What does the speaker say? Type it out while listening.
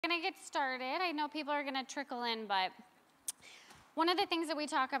We're going to get started. I know people are going to trickle in, but one of the things that we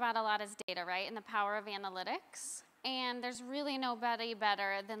talk about a lot is data, right, and the power of analytics. And there's really nobody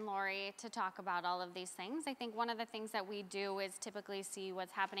better than Lori to talk about all of these things. I think one of the things that we do is typically see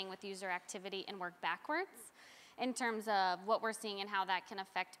what's happening with user activity and work backwards in terms of what we're seeing and how that can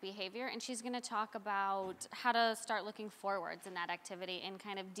affect behavior. And she's going to talk about how to start looking forwards in that activity and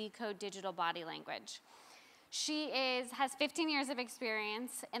kind of decode digital body language. She has 15 years of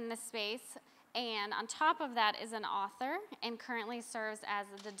experience in this space, and on top of that is an author and currently serves as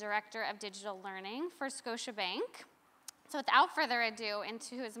the Director of Digital Learning for Scotiabank. So without further ado, and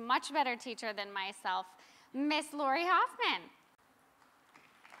who is a much better teacher than myself, Miss Niles-Hofmann.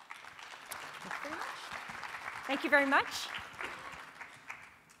 Thank you very much.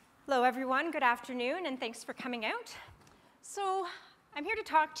 Hello, everyone. Good afternoon, and thanks for coming out. So I'm here to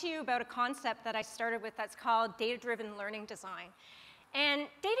talk to you about a concept that I started with that's called data-driven learning design. And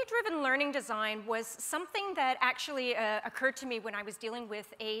data-driven learning design was something that actually occurred to me when I was dealing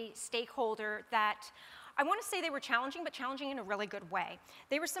with a stakeholder that I want to say they were challenging, but challenging in a really good way.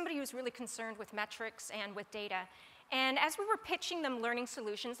 They were somebody who was really concerned with metrics and with data. And as we were pitching them learning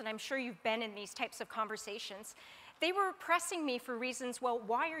solutions, and I'm sure you've been in these types of conversations, they were pressing me for reasons, well,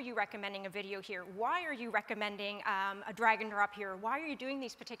 why are you recommending a video here? Why are you recommending a drag and drop here? Why are you doing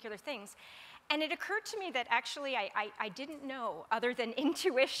these particular things? And it occurred to me that actually I didn't know other than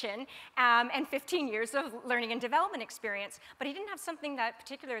intuition and 15 years of learning and development experience, but I didn't have something that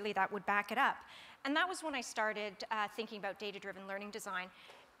particularly that would back it up. And that was when I started thinking about data-driven learning design.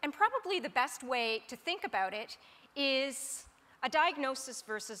 And probably the best way to think about it is a diagnosis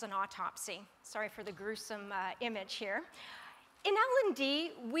versus an autopsy. Sorry for the gruesome image here. In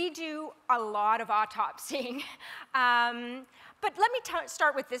L&D, we do a lot of autopsying. But let me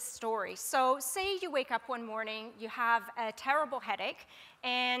start with this story. So say you wake up one morning, you have a terrible headache,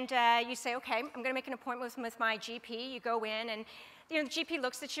 and you say, okay, I'm going to make an appointment with my GP. You go in, and the GP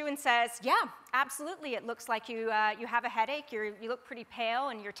looks at you and says, yeah, absolutely, it looks like you have a headache. You look pretty pale,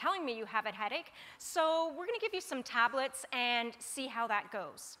 and you're telling me you have a headache. So we're going to give you some tablets and see how that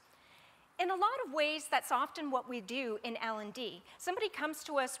goes. In a lot of ways, that's often what we do in L&D. Somebody comes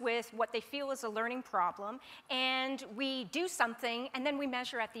to us with what they feel is a learning problem, and we do something, and then we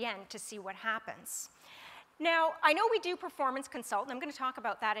measure at the end to see what happens. Now, I know we do performance consult, and I'm going to talk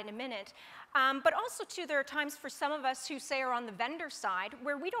about that in a minute, but also, too, there are times for some of us who, say, are on the vendor side,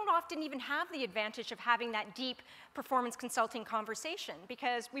 where we don't often even have the advantage of having that deep performance consulting conversation,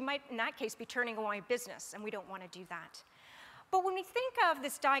 because we might, in that case, be turning away business, and we don't want to do that. But when we think of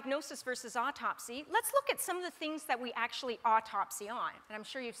this diagnosis versus autopsy, let's look at some of the things that we actually autopsy on, and I'm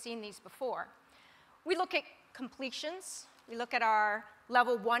sure you've seen these before. We look at completions, we look at our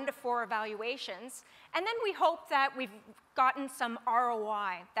level 1 to 4 evaluations, and then we hope that we've gotten some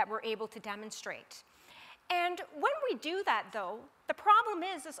ROI that we're able to demonstrate. And when we do that, though, the problem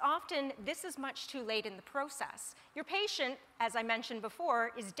is often this is much too late in the process. Your patient, as I mentioned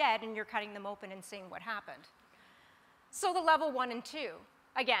before, is dead, and you're cutting them open and seeing what happened. So the level 1 and 2,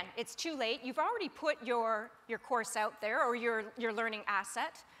 again, it's too late. You've already put your course out there, or your learning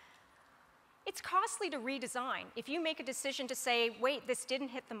asset. It's costly to redesign. If you make a decision to say, wait, this didn't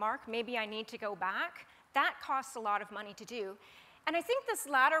hit the mark, maybe I need to go back, that costs a lot of money to do. And I think this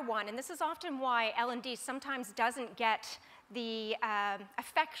latter one, and this is often why L&D sometimes doesn't get the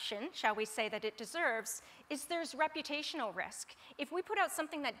affection, shall we say, that it deserves, is there's reputational risk. If we put out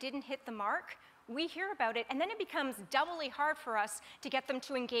something that didn't hit the mark, we hear about it, and then it becomes doubly hard for us to get them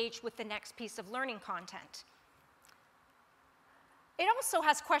to engage with the next piece of learning content. It also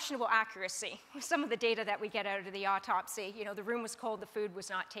has questionable accuracy with some of the data that we get out of the autopsy. You know, the room was cold, the food was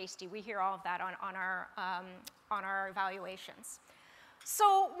not tasty. We hear all of that on our evaluations.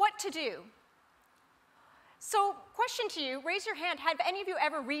 So what to do? So question to you, raise your hand. Have any of you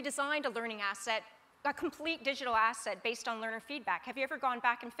ever redesigned a learning asset, a complete digital asset based on learner feedback? Have you ever gone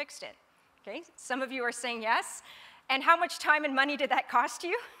back and fixed it? Okay, some of you are saying yes. And how much time and money did that cost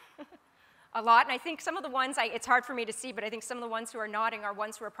you? A lot, and I think some of the ones, it's hard for me to see, but I think some of the ones who are nodding are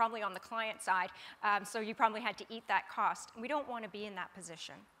ones who are probably on the client side, so you probably had to eat that cost. We don't want to be in that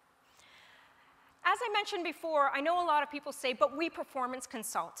position. As I mentioned before, I know a lot of people say, but we performance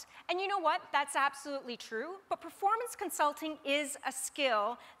consult. And you know what? That's absolutely true, but performance consulting is a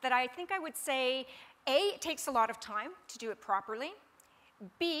skill that I think I would say, A, it takes a lot of time to do it properly.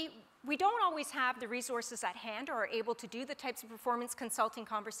 B, we don't always have the resources at hand or are able to do the types of performance consulting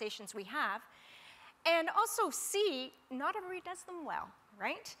conversations we have. And also C, not everybody does them well,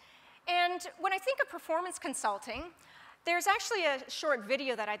 right? And when I think of performance consulting, There's actually a short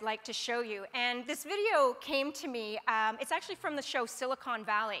video that I'd like to show you, and this video came to me, it's actually from the show Silicon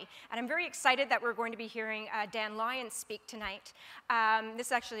Valley, and I'm very excited that we're going to be hearing Dan Lyons speak tonight. This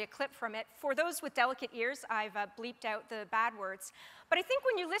is actually a clip from it. For those with delicate ears, I've bleeped out the bad words, but I think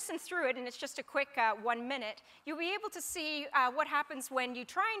when you listen through it, and it's just a quick 1 minute, you'll be able to see what happens when you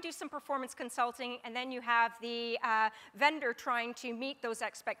try and do some performance consulting, and then you have the vendor trying to meet those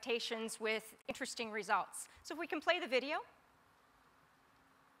expectations with interesting results. So if we can play the video.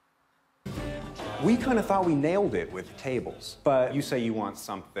 We kind of thought we nailed it with tables, but you say you want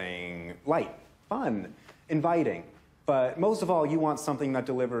something light, fun, inviting. But most of all, you want something that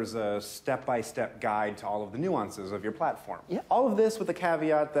delivers a step-by-step guide to all of the nuances of your platform. Yeah. All of this with the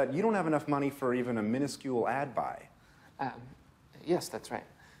caveat that you don't have enough money for even a minuscule ad buy. Yes, that's right.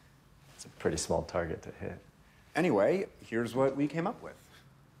 It's a pretty small target to hit. Anyway, here's what we came up with.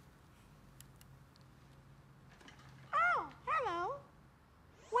 Oh, hello.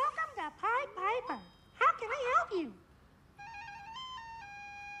 Welcome to Pied Piper. How can I help you?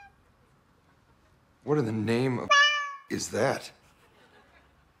 What in the name of is that?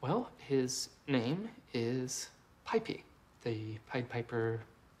 Well, his name is Pipey, the Pied Piper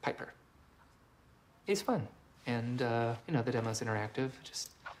Piper. He's fun, and, you know, the demo's interactive,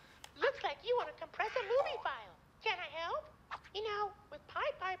 just... Looks like you want to compress a movie file. Can I help? You know, with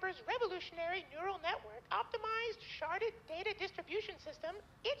Pied Piper's revolutionary neural network optimized sharded data distribution system,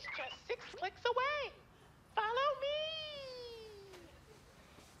 it's just 6 clicks away. Follow me.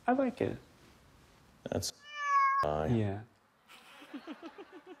 I like it. That's Yeah.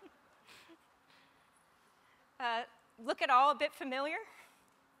 Look at all a bit familiar?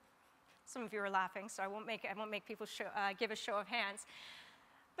 Some of you are laughing, so I won't make people give a show of hands.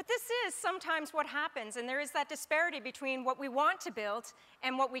 But this is sometimes what happens, and there is that disparity between what we want to build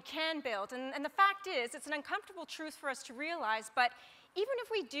and what we can build. And the fact is, it's an uncomfortable truth for us to realize, but even if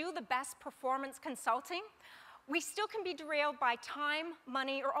we do the best performance consulting, we still can be derailed by time,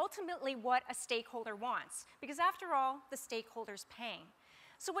 money, or ultimately what a stakeholder wants. Because after all, the stakeholder's paying.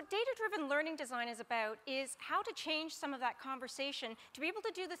 So what data-driven learning design is about is how to change some of that conversation to be able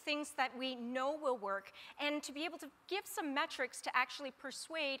to do the things that we know will work and to be able to give some metrics to actually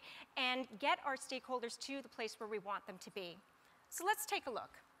persuade and get our stakeholders to the place where we want them to be. So let's take a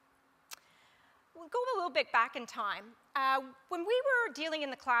look. We'll go a little bit back in time. When we were dealing in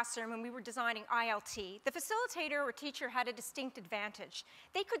the classroom, when we were designing ILT, the facilitator or teacher had a distinct advantage.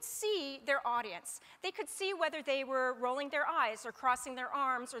 They could see their audience. They could see whether they were rolling their eyes or crossing their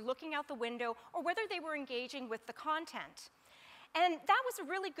arms or looking out the window or whether they were engaging with the content. And that was a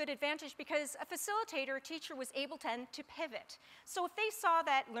really good advantage because a facilitator or teacher was able to pivot. So if they saw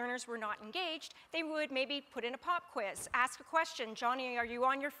that learners were not engaged, they would maybe put in a pop quiz, ask a question, Johnny, are you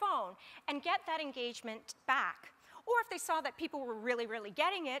on your phone? And get that engagement back. Or if they saw that people were really, really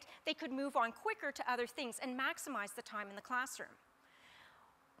getting it, they could move on quicker to other things and maximize the time in the classroom.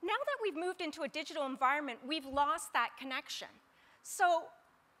 Now that we've moved into a digital environment, we've lost that connection. So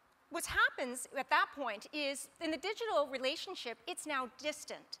what happens at that point is, in the digital relationship, it's now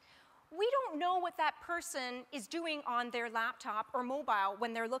distant. We don't know what that person is doing on their laptop or mobile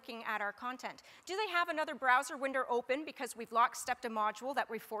when they're looking at our content. Do they have another browser window open because we've lockstepped a module that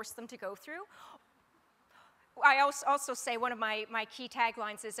we forced them to go through? I also say one of my key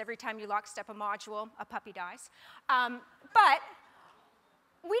taglines is, every time you lockstep a module, a puppy dies. But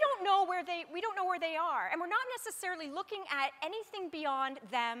we don't know where they are, and we're not necessarily looking at anything beyond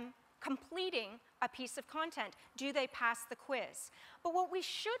them completing a piece of content. Do they pass the quiz? But what we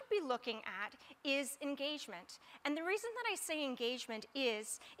should be looking at is engagement. And the reason that I say engagement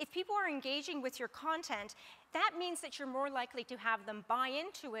is, if people are engaging with your content, that means that you're more likely to have them buy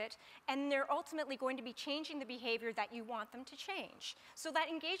into it, and they're ultimately going to be changing the behavior that you want them to change. So that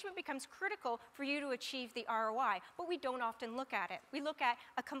engagement becomes critical for you to achieve the ROI, but we don't often look at it. We look at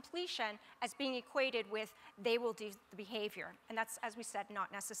a completion as being equated with they will do the behavior, and that's, as we said,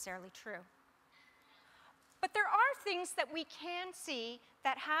 not necessarily true. But there are things that we can see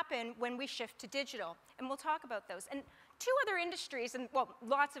that happen when we shift to digital, and we'll talk about those. And two other industries, and well,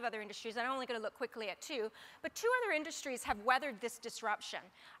 lots of other industries, I'm only going to look quickly at two, but two other industries have weathered this disruption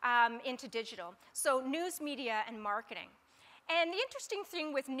into digital. So news media and marketing. And the interesting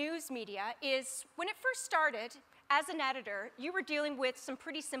thing with news media is, when it first started, as an editor, you were dealing with some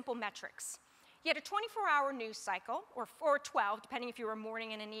pretty simple metrics. You had a 24-hour news cycle, or 12, depending if you were a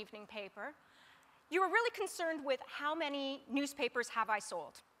morning and an evening paper. You were really concerned with how many newspapers have I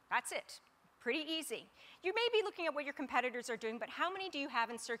sold. That's it. Pretty easy. You may be looking at what your competitors are doing, but how many do you have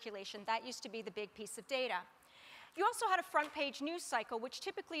in circulation? That used to be the big piece of data. You also had a front page news cycle, which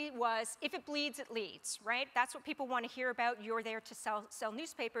typically was, if it bleeds, it leads, right? That's what people want to hear about. You're there to sell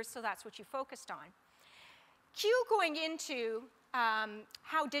newspapers, so that's what you focused on. Q going into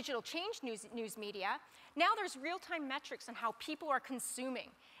how digital changed news media, now there's real-time metrics on how people are consuming.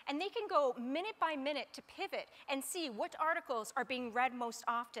 And they can go minute by minute to pivot and see what articles are being read most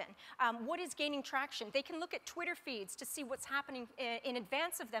often, what is gaining traction. They can look at Twitter feeds to see what's happening in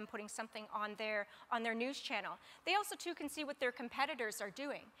advance of them putting something on their news channel. They also, too, can see what their competitors are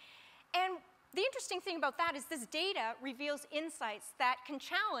doing. And the interesting thing about that is this data reveals insights that can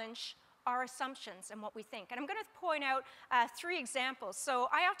challenge our assumptions and what we think. And I'm going to point out 3 examples. So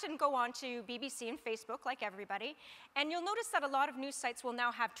I often go on to BBC and Facebook, like everybody, and you'll notice that a lot of news sites will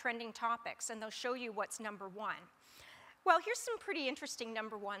now have trending topics, and they'll show you what's #1. Well, here's some pretty interesting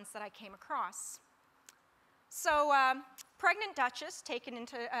 #1s that I came across. So pregnant Duchess taken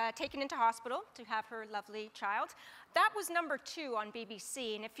into hospital to have her lovely child. That was #2 on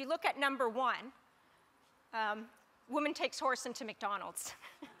BBC, and if you look at #1, woman takes horse into McDonald's.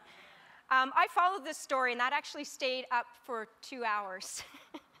 I followed this story, and that actually stayed up for 2 hours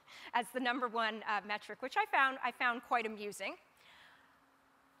as the #1 metric, which I found quite amusing.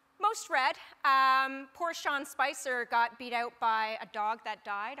 Most read, poor Sean Spicer got beat out by a dog that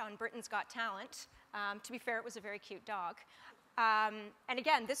died on Britain's Got Talent. To be fair, it was a very cute dog. And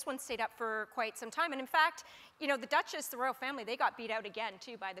again, this one stayed up for quite some time. And in fact, you know, the Duchess, the royal family, they got beat out again,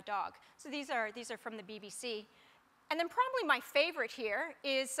 too, by the dog. So these are from the BBC. And then probably my favorite here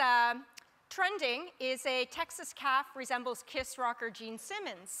is trending is a Texas calf resembles Kiss rocker Gene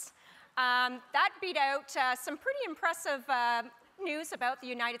Simmons. That beat out some pretty impressive news about the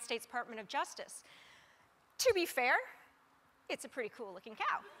United States Department of Justice. To be fair, it's a pretty cool looking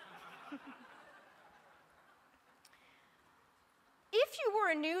cow. If you were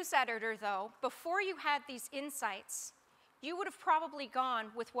a news editor, though, before you had these insights, you would have probably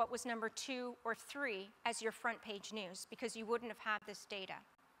gone with what was #2 or 3 as your front page news, because you wouldn't have had this data,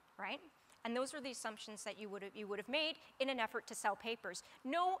 right? And those are the assumptions that you would have made in an effort to sell papers.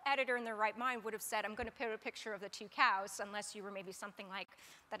 No editor in their right mind would have said, I'm going to put a picture of the 2 cows, unless you were maybe something like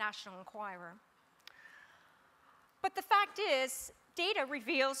the National Enquirer. But the fact is, data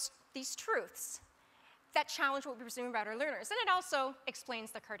reveals these truths that challenge what we presume about our learners. And it also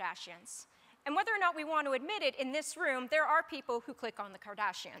explains the Kardashians. And whether or not we want to admit it, in this room, there are people who click on the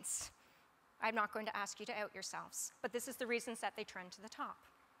Kardashians. I'm not going to ask you to out yourselves, but this is the reasons that they trend to the top.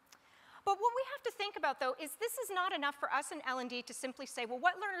 But what we have to think about, though, is this is not enough for us in L&D to simply say, well,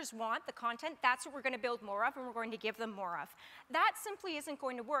 what learners want, the content, that's what we're going to build more of, and we're going to give them more of. That simply isn't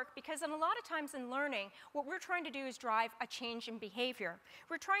going to work, because a lot of times in learning, what we're trying to do is drive a change in behavior.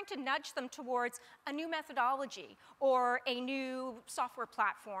 We're trying to nudge them towards a new methodology, or a new software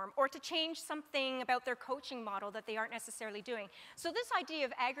platform, or to change something about their coaching model that they aren't necessarily doing. So this idea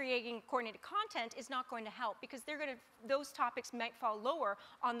of aggregating coordinated content is not going to help, because those topics might fall lower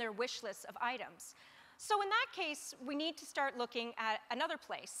on their wish list of items. So in that case, we need to start looking at another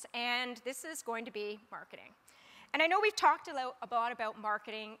place, and this is going to be marketing. And I know we've talked a lot about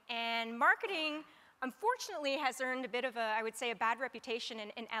marketing, and marketing, unfortunately, has earned a bit of I would say, a bad reputation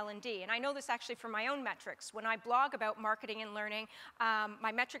in L&D. And I know this actually from my own metrics. When I blog about marketing and learning,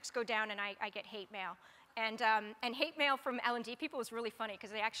 my metrics go down, and I get hate mail. And hate mail from L&D people is really funny,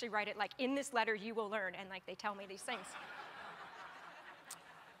 because they actually write it like, in this letter you will learn, and like they tell me these things.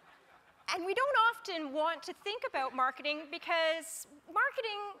 And we don't often want to think about marketing, because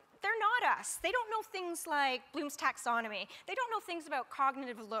marketing, they're not us. They don't know things like Bloom's taxonomy. They don't know things about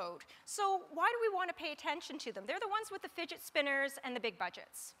cognitive load. So why do we want to pay attention to them? They're the ones with the fidget spinners and the big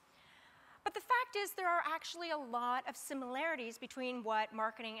budgets. But the fact is, there are actually a lot of similarities between what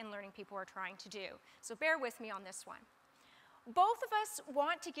marketing and learning people are trying to do. So bear with me on this one. Both of us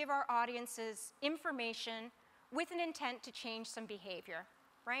want to give our audiences information with an intent to change some behavior.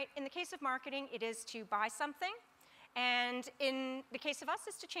 Right? In the case of marketing, it is to buy something. And in the case of us,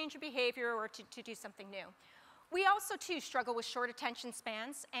 it's to change your behavior or to do something new. We also, too, struggle with short attention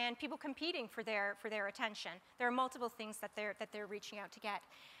spans and people competing for their attention. There are multiple things that they're reaching out to get.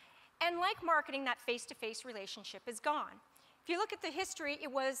 And like marketing, that face-to-face relationship is gone. If you look at the history,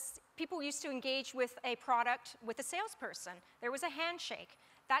 it was people used to engage with a product with a salesperson. There was a handshake.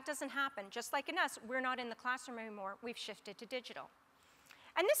 That doesn't happen. Just like in us, we're not in the classroom anymore. We've shifted to digital.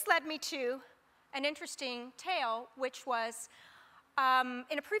 And this led me to an interesting tale, which was,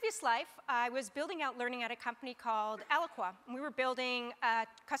 in a previous life, I was building out learning at a company called Eloqua. We were building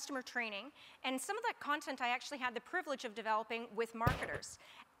customer training, and some of that content I actually had the privilege of developing with marketers.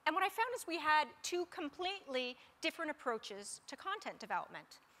 And what I found is we had 2 completely different approaches to content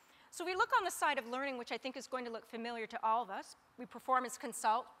development. So we look on the side of learning, which I think is going to look familiar to all of us. We performance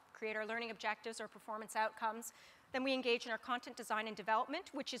consult, create our learning objectives or performance outcomes. Then we engage in our content design and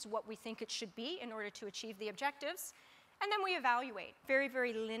development, which is what we think it should be in order to achieve the objectives. And then we evaluate. Very,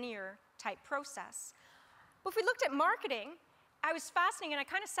 very linear type process. But if we looked at marketing, I was fascinated, and I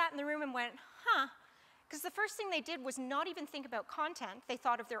kind of sat in the room and went, huh, because the first thing they did was not even think about content. They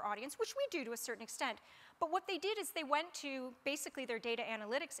thought of their audience, which we do to a certain extent. But what they did is they went to basically their data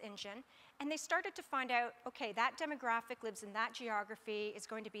analytics engine, and they started to find out, okay, that demographic lives in that geography, is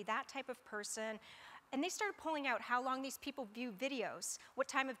going to be that type of person. And they started pulling out how long these people view videos, what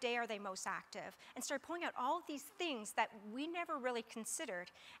time of day are they most active, and started pulling out all of these things that we never really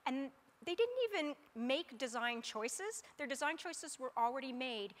considered. And they didn't even make design choices. Their design choices were already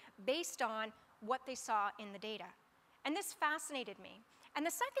made based on what they saw in the data. And this fascinated me. And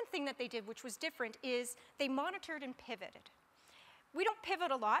the second thing that they did, which was different, is they monitored and pivoted. We don't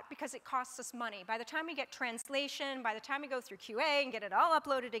pivot a lot because it costs us money. By the time we get translation, by the time we go through QA and get it all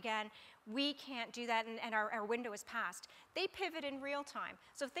uploaded again, we can't do that, and our window is passed. They pivot in real time.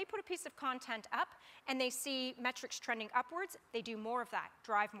 So if they put a piece of content up and they see metrics trending upwards, they do more of that,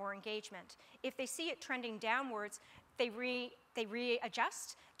 drive more engagement. If they see it trending downwards, they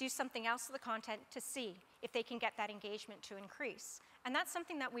readjust, do something else to the content to see if they can get that engagement to increase. And that's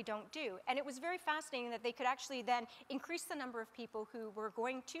something that we don't do. And it was very fascinating that they could actually then increase the number of people who were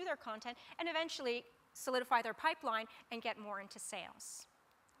going to their content and eventually solidify their pipeline and get more into sales.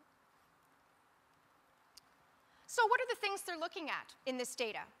 So what are the things they're looking at in this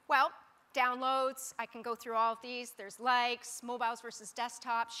data? Well, downloads, I can go through all of these. There's likes, mobiles versus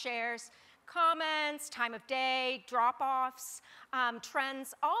desktops, shares, comments, time of day, drop-offs,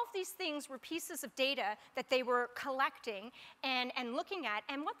 trends. All of these things were pieces of data that they were collecting and looking at.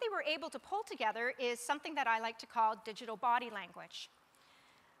 And what they were able to pull together is something that I like to call digital body language.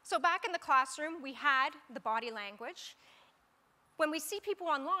 So back in the classroom, we had the body language. When we see people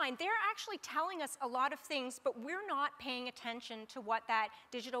online, they're actually telling us a lot of things, but we're not paying attention to what that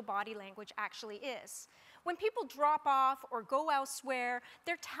digital body language actually is. When people drop off or go elsewhere,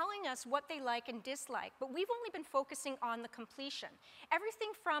 they're telling us what they like and dislike, but we've only been focusing on the completion. Everything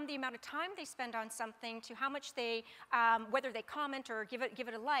from the amount of time they spend on something to how much they, whether they comment or give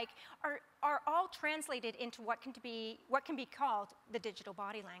it a like, are all translated into what can be called the digital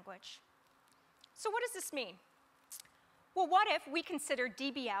body language. So what does this mean? Well, what if we considered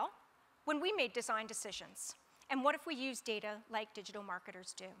DBL when we made design decisions? And what if we used data like digital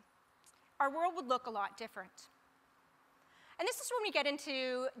marketers do? Our world would look a lot different. And this is when we get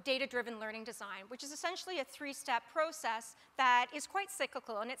into data-driven learning design, which is essentially a three-step process that is quite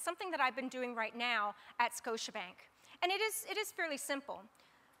cyclical, and it's something that I've been doing right now at Scotiabank. And it is fairly simple.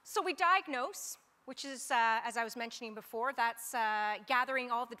 So we diagnose, which is, as I was mentioning before, that's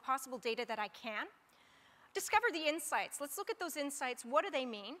gathering all the possible data that I can. Discover the insights. Let's look at those insights. What do they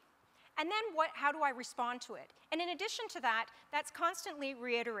mean? And then how do I respond to it? And in addition to that, that's constantly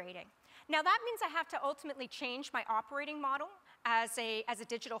reiterating. Now that means I have to ultimately change my operating model as a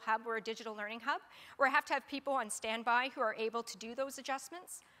digital hub or a digital learning hub, where I have to have people on standby who are able to do those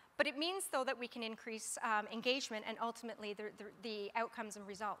adjustments. But it means, though, that we can increase engagement and ultimately the outcomes and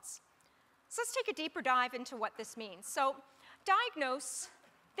results. So let's take a deeper dive into what this means. So diagnose.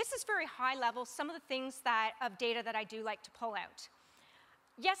 This is very high level, some of the things of data that I do like to pull out.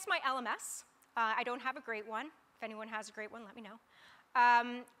 Yes, my LMS. I don't have a great one. If anyone has a great one, let me know.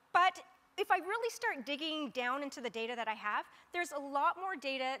 But if I really start digging down into the data that I have, there's a lot more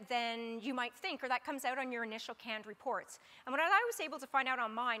data than you might think, or that comes out on your initial canned reports. And what I was able to find out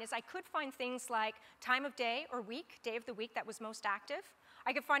on mine is I could find things like time of day or week, day of the week that was most active.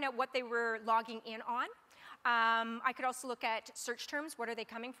 I could find out what they were logging in on. I could also look at search terms, what are they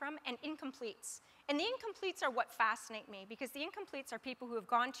coming from, and incompletes. And the incompletes are what fascinate me, because the incompletes are people who have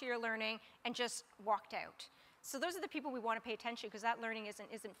gone to your learning and just walked out. So those are the people we want to pay attention to, because that learning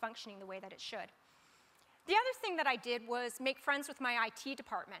isn't functioning the way that it should. The other thing that I did was make friends with my IT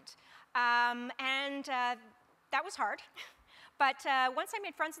department. That was hard. But once I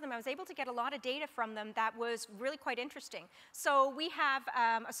made friends with them, I was able to get a lot of data from them that was really quite interesting. So we have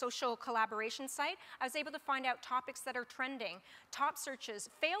a social collaboration site. I was able to find out topics that are trending, top searches,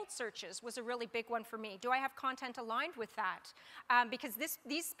 failed searches was a really big one for me. Do I have content aligned with that? Because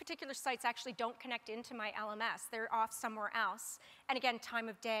these particular sites actually don't connect into my LMS. They're off somewhere else. And again, time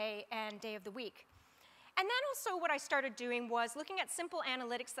of day and day of the week. And then also what I started doing was looking at simple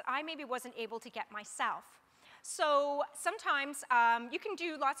analytics that I maybe wasn't able to get myself. So sometimes you can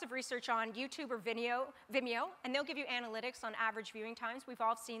do lots of research on YouTube or Vimeo, and they'll give you analytics on average viewing times. We've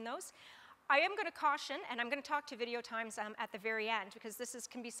all seen those. I am going to caution, and I'm going to talk to video times at the very end, because this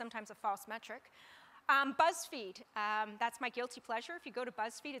can be sometimes a false metric. BuzzFeed, that's my guilty pleasure. If you go to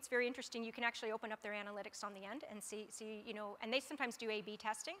BuzzFeed, it's very interesting. You can actually open up their analytics on the end and see and they sometimes do A/B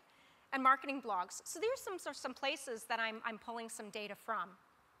testing, and marketing blogs. So there's some places that I'm pulling some data from.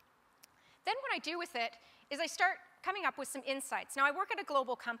 Then what I do with it is I start coming up with some insights. Now, I work at a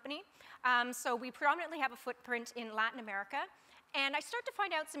global company, so we predominantly have a footprint in Latin America, and I start to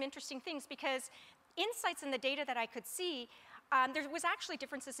find out some interesting things because insights in the data that I could see, there was actually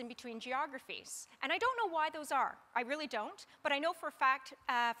differences in between geographies. And I don't know why those are. I really don't. But I know for a fact,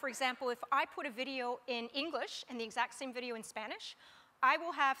 for example, if I put a video in English and the exact same video in Spanish, I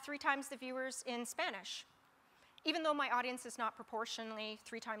will have 3 times the viewers in Spanish, even though my audience is not proportionally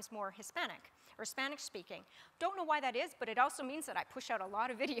 3 times more Hispanic or Spanish speaking. Don't know why that is, but it also means that I push out a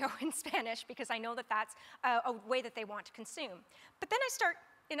lot of video in Spanish because I know that that's a way that they want to consume. But then I start,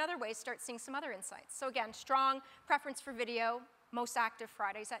 in other ways, start seeing some other insights. So again, strong preference for video, most active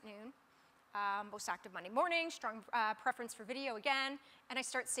Fridays at noon, most active Monday morning, strong preference for video again, and I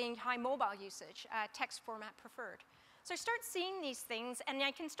start seeing high mobile usage, text format preferred. So I start seeing these things, and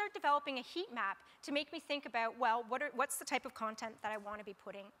I can start developing a heat map to make me think about, well, what's the type of content that I want to be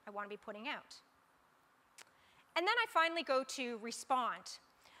putting out. And then I finally go to respond.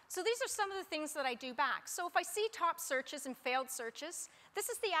 So these are some of the things that I do back. So if I see top searches and failed searches, this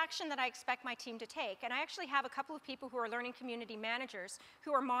is the action that I expect my team to take. And I actually have a couple of people who are learning community managers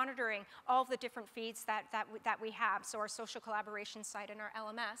who are monitoring all of the different feeds that we have, so our social collaboration site and our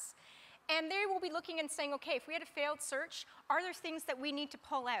LMS. And they will be looking and saying, okay, if we had a failed search, are there things that we need to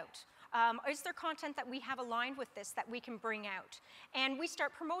pull out? Is there content that we have aligned with this that we can bring out? And we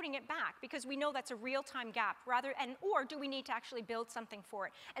start promoting it back because we know that's a real-time gap, or do we need to actually build something for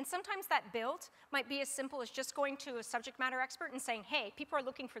it? And sometimes that build might be as simple as just going to a subject matter expert and saying, hey, people are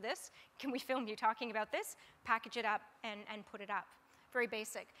looking for this. Can we film you talking about this? Package it up and put it up. Very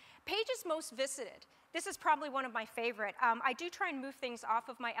basic. Pages most visited. This is probably one of my favorite. I do try and move things off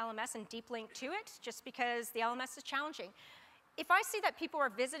of my LMS and deep link to it, just because the LMS is challenging. If I see that people are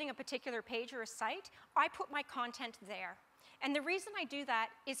visiting a particular page or a site, I put my content there. And the reason I do that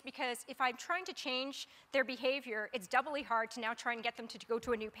is because if I'm trying to change their behavior, it's doubly hard to now try and get them to go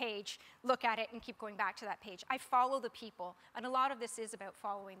to a new page, look at it, and keep going back to that page. I follow the people, and a lot of this is about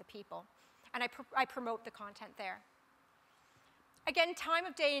following the people. And I promote the content there. Again, time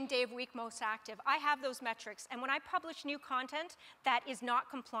of day and day of week most active. I have those metrics, and when I publish new content that is not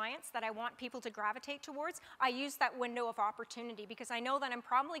compliance, that I want people to gravitate towards, I use that window of opportunity because I know that I'm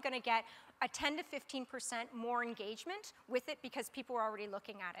probably going to get a 10 to 15% more engagement with it because people are already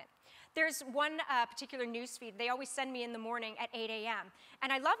looking at it. There's one particular newsfeed. They always send me in the morning at 8 a.m.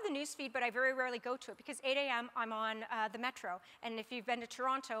 And I love the newsfeed, but I very rarely go to it because 8 a.m. I'm on the metro. And if you've been to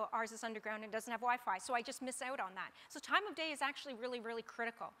Toronto, ours is underground and doesn't have Wi-Fi, so I just miss out on that. So time of day is actually really, really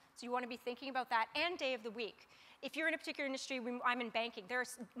critical. So you want to be thinking about that, and day of the week. If you're in a particular industry, I'm in banking,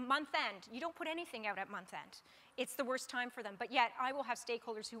 there's month end. You don't put anything out at month end. It's the worst time for them. But yet, I will have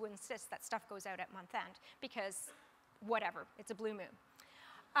stakeholders who insist that stuff goes out at month end because whatever, it's a blue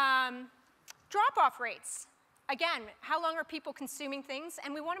moon. Drop-off rates. Again, how long are people consuming things?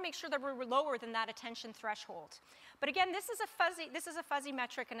 And we want to make sure that we're lower than that attention threshold. But again, this is a fuzzy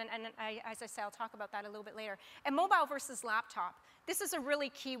metric, and as I say, I'll talk about that a little bit later. And mobile versus laptop. This is a really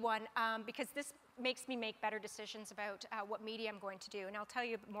key one because this makes me make better decisions about what media I'm going to do. And I'll tell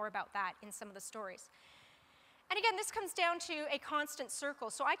you more about that in some of the stories. And again, this comes down to a constant circle.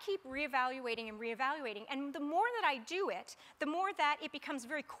 So I keep reevaluating and reevaluating. And the more that I do it, the more that it becomes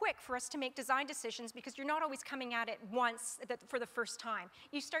very quick for us to make design decisions because you're not always coming at it once for the first time.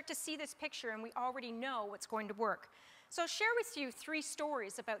 You start to see this picture and we already know what's going to work. So I'll share with you 3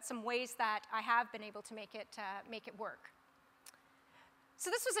 stories about some ways that I have been able to make it work. So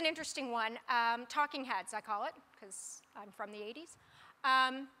this was an interesting one, talking heads, I call it, because I'm from the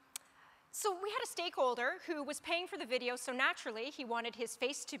 80s. So we had a stakeholder who was paying for the video, so naturally he wanted his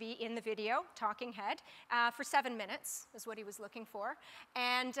face to be in the video, talking head, for 7 minutes is what he was looking for.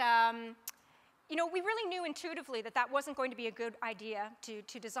 And you know, we really knew intuitively that that wasn't going to be a good idea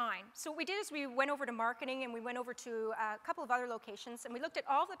to design. So what we did is we went over to marketing and we went over to a couple of other locations and we looked at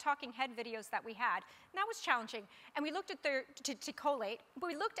all the talking head videos that we had. And that was challenging. And we looked at to collate, but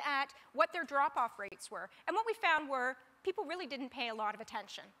we looked at what their drop-off rates were. And what we found were people really didn't pay a lot of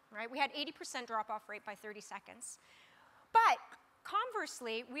attention, right? We had 80% drop-off rate by 30 seconds. But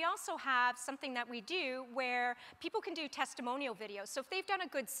conversely, we also have something that we do where people can do testimonial videos. So if they've done a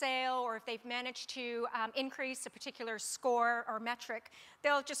good sale or if they've managed to increase a particular score or metric,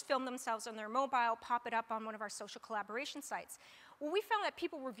 they'll just film themselves on their mobile, pop it up on one of our social collaboration sites. Well, we found that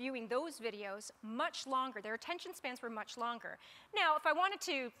people were viewing those videos much longer. Their attention spans were much longer. Now, if I wanted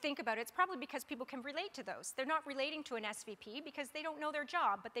to think about it, it's probably because people can relate to those. They're not relating to an SVP because they don't know their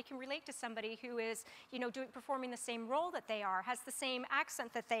job, but they can relate to somebody who is, performing the same role that they are, has the same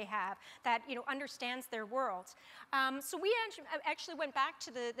accent that they have, that, understands their world. So we actually went back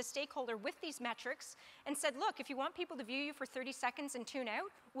to the stakeholder with these metrics and said, look, if you want people to view you for 30 seconds and tune out,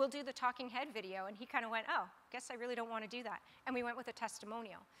 we'll do the talking head video. And he kind of went, oh, guess I really don't want to do that. And we went with a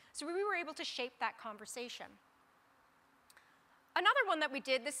testimonial. So we were able to shape that conversation. Another one that we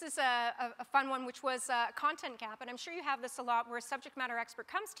did, this is a fun one, which was a content gap. And I'm sure you have this a lot, where a subject matter expert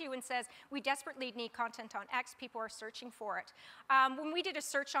comes to you and says, we desperately need content on X, people are searching for it. When we did a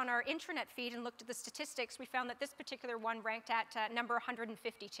search on our intranet feed and looked at the statistics, we found that this particular one ranked at number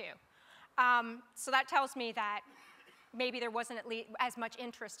 152. So that tells me that maybe there wasn't at least as much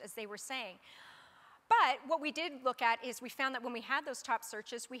interest as they were saying. But what we did look at is we found that when we had those top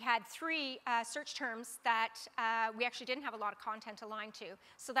searches, we had 3 search terms that we actually didn't have a lot of content aligned to,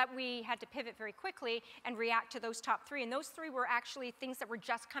 so that we had to pivot very quickly and react to those top 3. And those 3 were actually things that were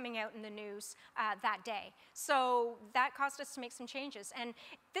just coming out in the news that day. So that caused us to make some changes. And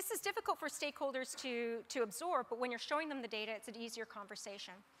this is difficult for stakeholders to absorb, but when you're showing them the data, it's an easier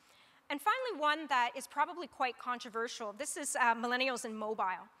conversation. And finally, one that is probably quite controversial. This is millennials and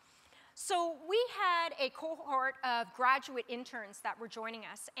mobile. So we had a cohort of graduate interns that were joining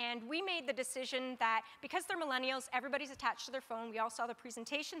us, and we made the decision that because they're millennials, everybody's attached to their phone. We all saw the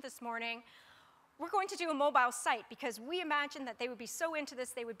presentation this morning. We're going to do a mobile site because we imagined that they would be so into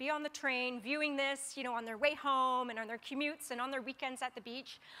this, they would be on the train viewing this, on their way home and on their commutes and on their weekends at the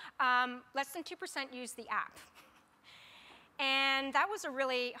beach. Less than 2% use the app. And that was a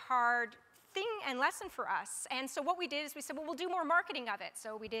really hard thing and lesson for us. And so what we did is we said, well, we'll do more marketing of it.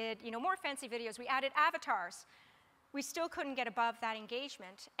 So we did, more fancy videos. We added avatars. We still couldn't get above that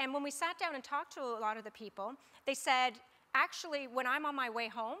engagement. And when we sat down and talked to a lot of the people, they said, actually, when I'm on my way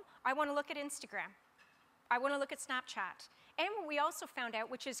home, I want to look at Instagram. I want to look at Snapchat. And what we also found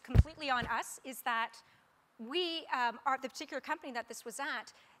out, which is completely on us, is that we, the particular company that this was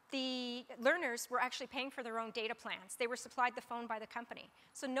at, the learners were actually paying for their own data plans. They were supplied the phone by the company.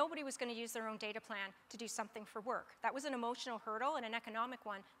 So nobody was going to use their own data plan to do something for work. That was an emotional hurdle and an economic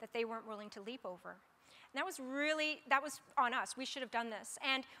one that they weren't willing to leap over. And that was on us. We should have done this.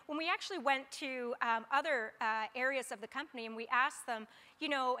 And when we actually went to other areas of the company and we asked them,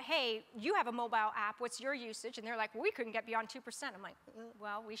 hey, you have a mobile app, what's your usage? And they're like, well, we couldn't get beyond 2%. I'm like,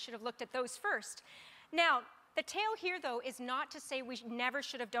 well, we should have looked at those first. Now, the tale here, though, is not to say we never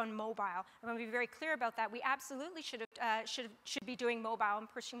should have done mobile. I'm going to be very clear about that. We absolutely should be doing mobile and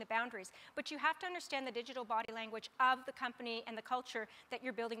pushing the boundaries. But you have to understand the digital body language of the company and the culture that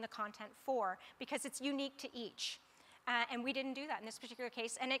you're building the content for, because it's unique to each. And we didn't do that in this particular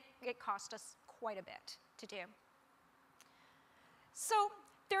case, and it cost us quite a bit to do. So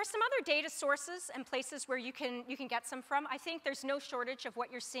there are some other data sources and places where you can get some from. I think there's no shortage of what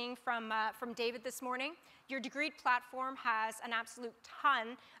you're seeing from David this morning. Your Degreed platform has an absolute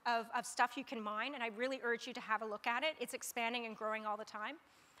ton of stuff you can mine, and I really urge you to have a look at it. It's expanding and growing all the time.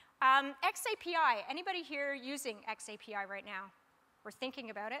 XAPI, anybody here using XAPI right now? We're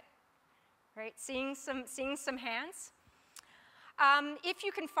thinking about it, right? Seeing some hands. If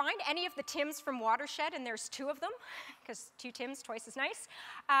you can find any of the Tims from Watershed, and there's 2 of them, because 2 Tims, twice as nice,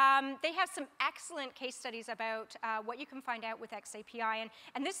 they have some excellent case studies about what you can find out with XAPI.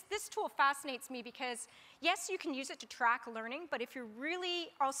 And this tool fascinates me because, yes, you can use it to track learning, but if you're really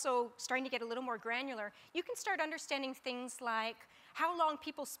also starting to get a little more granular, you can start understanding things like how long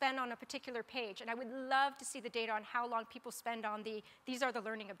people spend on a particular page. And I would love to see the data on how long people spend on these are the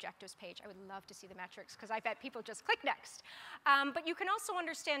learning objectives page. I would love to see the metrics, because I bet people just click next. But you can also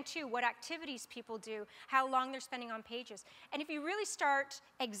understand, too, what activities people do, how long they're spending on pages. And if you really start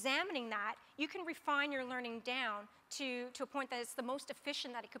examining that, you can refine your learning down to a point that it's the most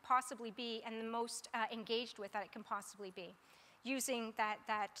efficient that it could possibly be and the most engaged with that it can possibly be, using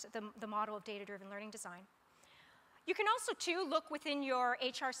the model of data-driven learning design. You can also, too, look within your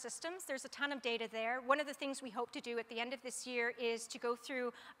HR systems. There's a ton of data there. One of the things we hope to do at the end of this year is to go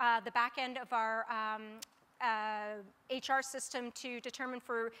through the back end of our HR system to determine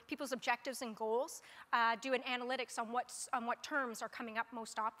for people's objectives and goals, do an analytics on what terms are coming up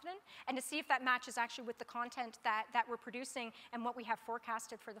most often, and to see if that matches actually with the content that we're producing and what we have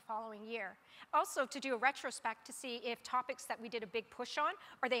forecasted for the following year. Also, to do a retrospect to see if topics that we did a big push on,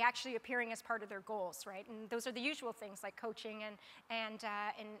 are they actually appearing as part of their goals, right? And those are the usual things like coaching and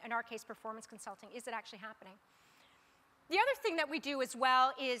in our case, performance consulting. Is it actually happening? The other thing that we do as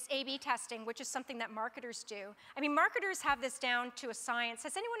well is A/B testing, which is something that marketers do. I mean, marketers have this down to a science.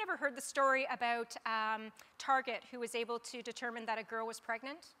 Has anyone ever heard the story about Target, who was able to determine that a girl was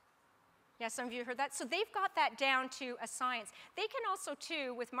pregnant? Yeah, some of you heard that. So they've got that down to a science. They can also,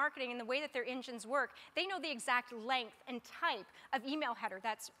 too, with marketing and the way that their engines work, they know the exact length and type of email header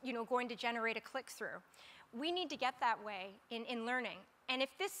that's going to generate a click-through. We need to get that way in learning. And if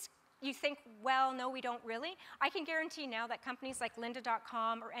this you think, well, no, we don't really, I can guarantee now that companies like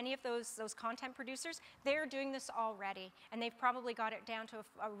lynda.com or any of those content producers, they're doing this already. And they've probably got it down to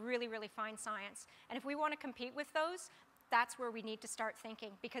a really, really fine science. And if we want to compete with those, that's where we need to start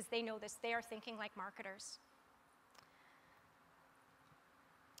thinking, because they know this. They are thinking like marketers.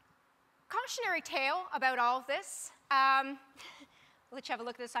 Cautionary tale about all of this. Let's have a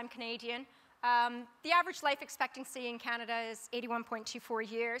look at this. I'm Canadian. The average life expectancy in Canada is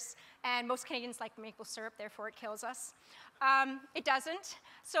 81.24 years, and most Canadians like maple syrup, therefore it kills us. It doesn't.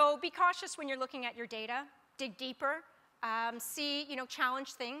 So be cautious when you're looking at your data. Dig deeper.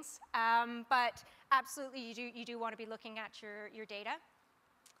 Challenge things. But absolutely, you do want to be looking at your data.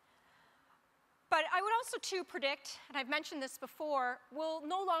 But I would also, too, predict, and I've mentioned this before, we'll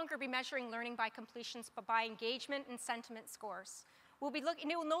no longer be measuring learning by completions, but by engagement and sentiment scores.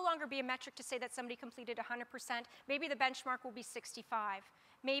 It will no longer be a metric to say that somebody completed 100%. Maybe the benchmark will be 65.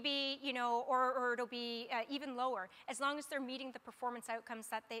 Maybe, or it'll be even lower, as long as they're meeting the performance outcomes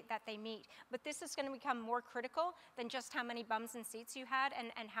that they meet. But this is going to become more critical than just how many bums and seats you had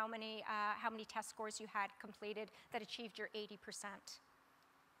and how many test scores you had completed that achieved your 80%.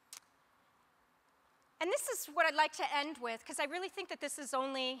 And this is what I'd like to end with, because I really think that this is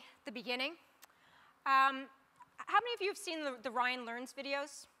only the beginning. How many of you have seen the Ryan Learns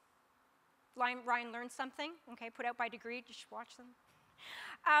videos? Ryan Learns Something, okay, put out by Degree, you should watch them.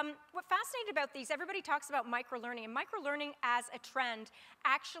 What fascinated about these, everybody talks about microlearning, and microlearning as a trend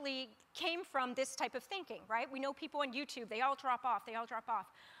actually came from this type of thinking, right? We know people on YouTube, they all drop off.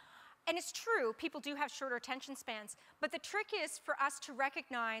 And it's true, people do have shorter attention spans, but the trick is for us to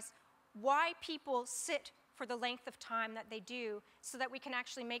recognize why people sit for the length of time that they do so that we can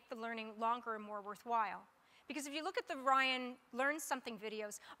actually make the learning longer and more worthwhile. Because if you look at the Ryan Learns Something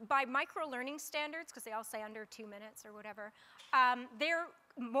videos, by micro-learning standards, because they all say under 2 minutes or whatever, they're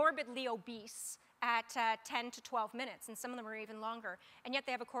morbidly obese at 10 to 12 minutes, and some of them are even longer, and yet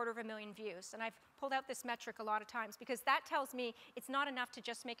they have 250,000 views. And I've pulled out this metric a lot of times, because that tells me it's not enough to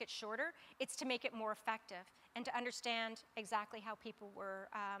just make it shorter, it's to make it more effective, and to understand exactly how people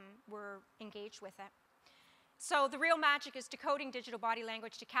were engaged with it. So the real magic is decoding digital body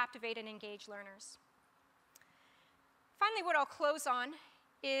language to captivate and engage learners. Finally, what I'll close on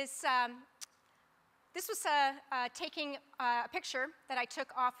is this was taking a picture that I took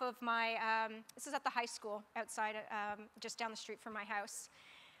off of my, this is at the high school outside, just down the street from my house.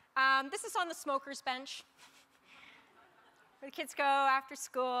 This is on the smoker's bench, where the kids go after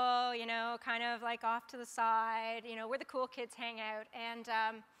school, kind of like off to the side, where the cool kids hang out. And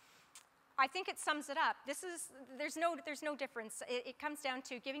I think it sums it up. There's no difference. It comes down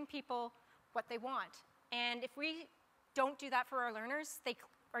to giving people what they want. And if we don't do that for our learners, they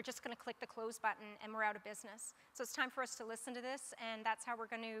are just going to click the close button and we're out of business. So it's time for us to listen to this, and that's how we're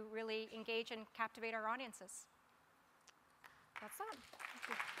going to really engage and captivate our audiences. That's that. Thank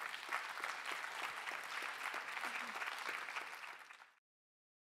you.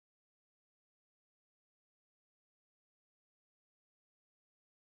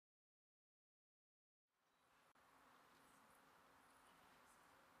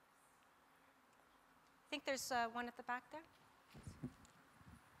 I think there's one at the back there.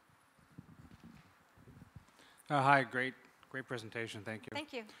 Hi, great presentation, thank you.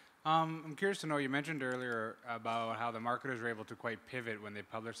 Thank you. I'm curious to know, you mentioned earlier about how the marketers are able to quite pivot when they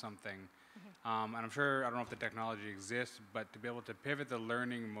publish something. And I'm sure, I don't know if the technology exists, but to be able to pivot the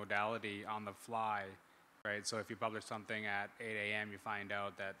learning modality on the fly, right? So if you publish something at 8 a.m., you find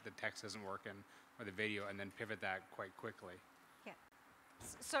out that the text isn't working, or the video, and then pivot that quite quickly. Yeah.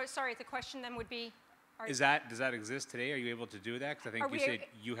 So, sorry, the question then would be, does that exist today? Are you able to do that? Because I think you said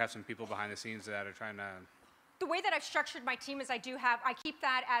you have some people behind the scenes that are trying to... The way that I've structured my team is I keep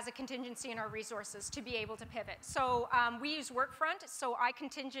that as a contingency in our resources to be able to pivot. So we use Workfront, so I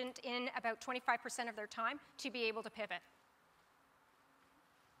contingent in about 25% of their time to be able to pivot.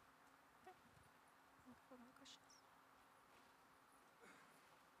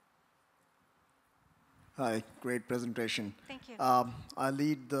 Hi, great presentation. Thank you. I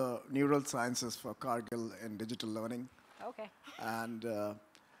lead the neural sciences for Cargill in digital learning. Okay. And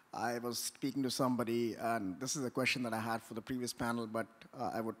I was speaking to somebody, and this is a question that I had for the previous panel, but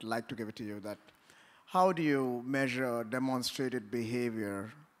I would like to give it to you, that how do you measure demonstrated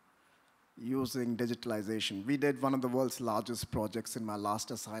behavior using digitalization? We did one of the world's largest projects in my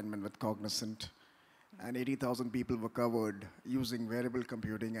last assignment with Cognizant, and 80,000 people were covered using variable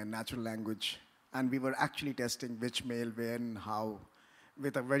computing and natural language. And we were actually testing which mail, when, how,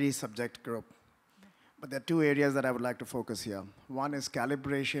 with a very subject group. But there are two areas that I would like to focus here. One is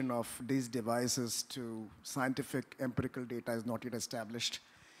calibration of these devices to scientific empirical data is not yet established.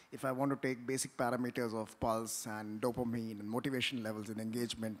 If I want to take basic parameters of pulse and dopamine and motivation levels and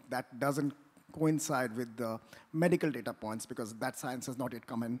engagement, that doesn't coincide with the medical data points because that science has not yet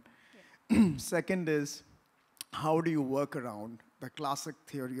come in. Yeah. Second is, how do you work around the classic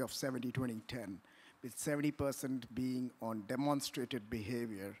theory of 70-20-10, with 70% being on demonstrated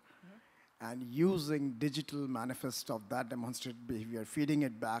behavior, and using digital manifest of that demonstrated behavior, feeding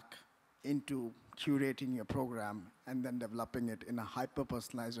it back into curating your program, and then developing it in a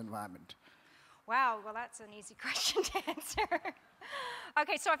hyper-personalized environment? Wow, well, that's an easy question to answer.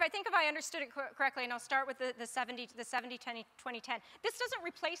 Okay, so if I understood it correctly, and I'll start with the 70-20-10. This doesn't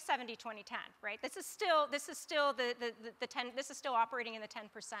replace 70-20-10, right? This is still the 10. This is still operating in the 10%.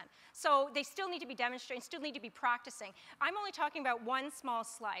 So they still need to be demonstrating, still need to be practicing. I'm only talking about one small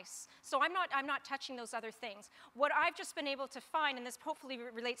slice, so I'm not touching those other things. What I've just been able to find, and this hopefully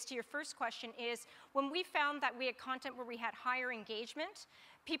relates to your first question, is when we found that we had content where we had higher engagement,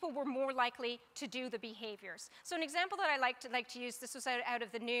 people were more likely to do the behaviors. So an example that I like to use, this was out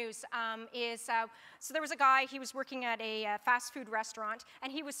of the news, so there was a guy, he was working at a fast food restaurant,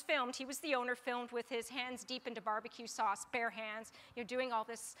 and he was filmed, he was the owner, filmed with his hands deep into barbecue sauce, bare hands, doing all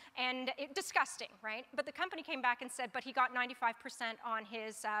this, and disgusting, right? But the company came back and said, but he got 95% on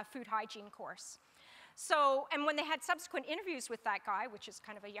his food hygiene course. So, and when they had subsequent interviews with that guy, which is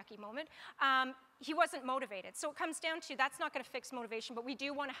kind of a yucky moment, he wasn't motivated. So it comes down to, that's not going to fix motivation, but we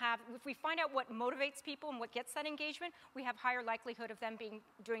do want to have, if we find out what motivates people and what gets that engagement, we have higher likelihood of them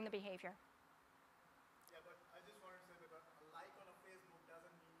doing the behavior. Yeah, but I just wanted to say that a like on a Facebook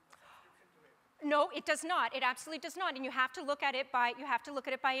doesn't mean a subscription to it. No, it does not. It absolutely does not. And you have to look at it by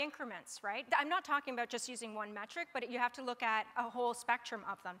increments, right? I'm not talking about just using one metric, but you have to look at a whole spectrum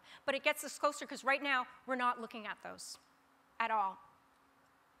of them. But it gets us closer because right now we're not looking at those at all.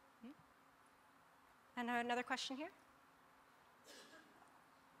 And another question here?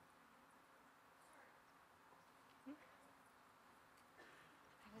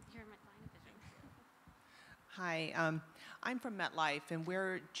 Hi, I'm from MetLife, and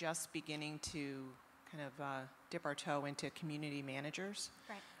we're just beginning to kind of dip our toe into community managers.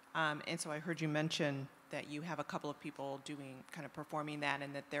 Right. And so I heard you mention that you have a couple of people performing that,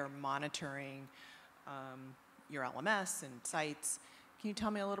 and that they're monitoring your LMS and sites. Can you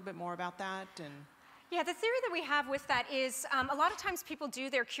tell me a little bit more about that? Yeah, the theory that we have with that is a lot of times people do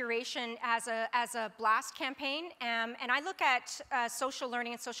their curation as a blast campaign, and I look at social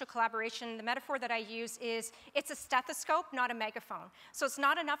learning and social collaboration. The metaphor that I use is it's a stethoscope, not a megaphone. So it's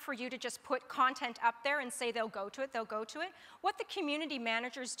not enough for you to just put content up there and say they'll go to it, they'll go to it. What the community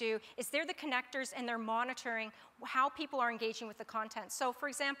managers do is they're the connectors and they're monitoring how people are engaging with the content. So for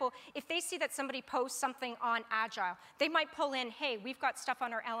example, if they see that somebody posts something on Agile, they might pull in, hey, we've got stuff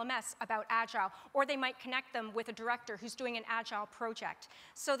on our LMS about Agile, or they might connect them with a director who's doing an Agile project.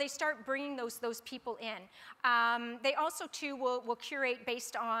 So they start bringing those people in. They also too will curate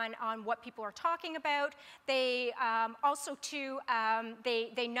based on what people are talking about. They also too,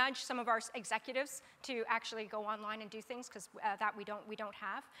 they nudge some of our executives to actually go online and do things because that we don't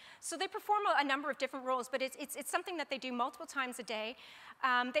have. So they perform a number of different roles, but it's something that they do multiple times a day.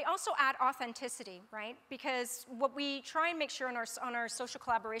 They also add authenticity, right? Because what we try and make sure on our social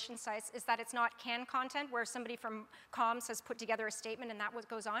collaboration sites is that it's not canned content where somebody from comms has put together a statement and that what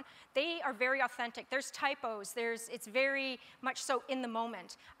goes on. They are very authentic. There's typos. It's very much so in the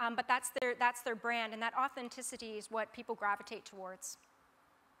moment. But that's their brand, and that authenticity is what people gravitate towards.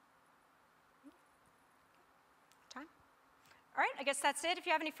 Time? All right, I guess that's it. If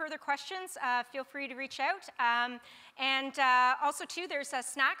you have any further questions, feel free to reach out. And also, too, there's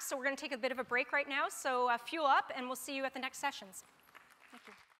snacks, so we're going to take a bit of a break right now. So fuel up, and we'll see you at the next sessions.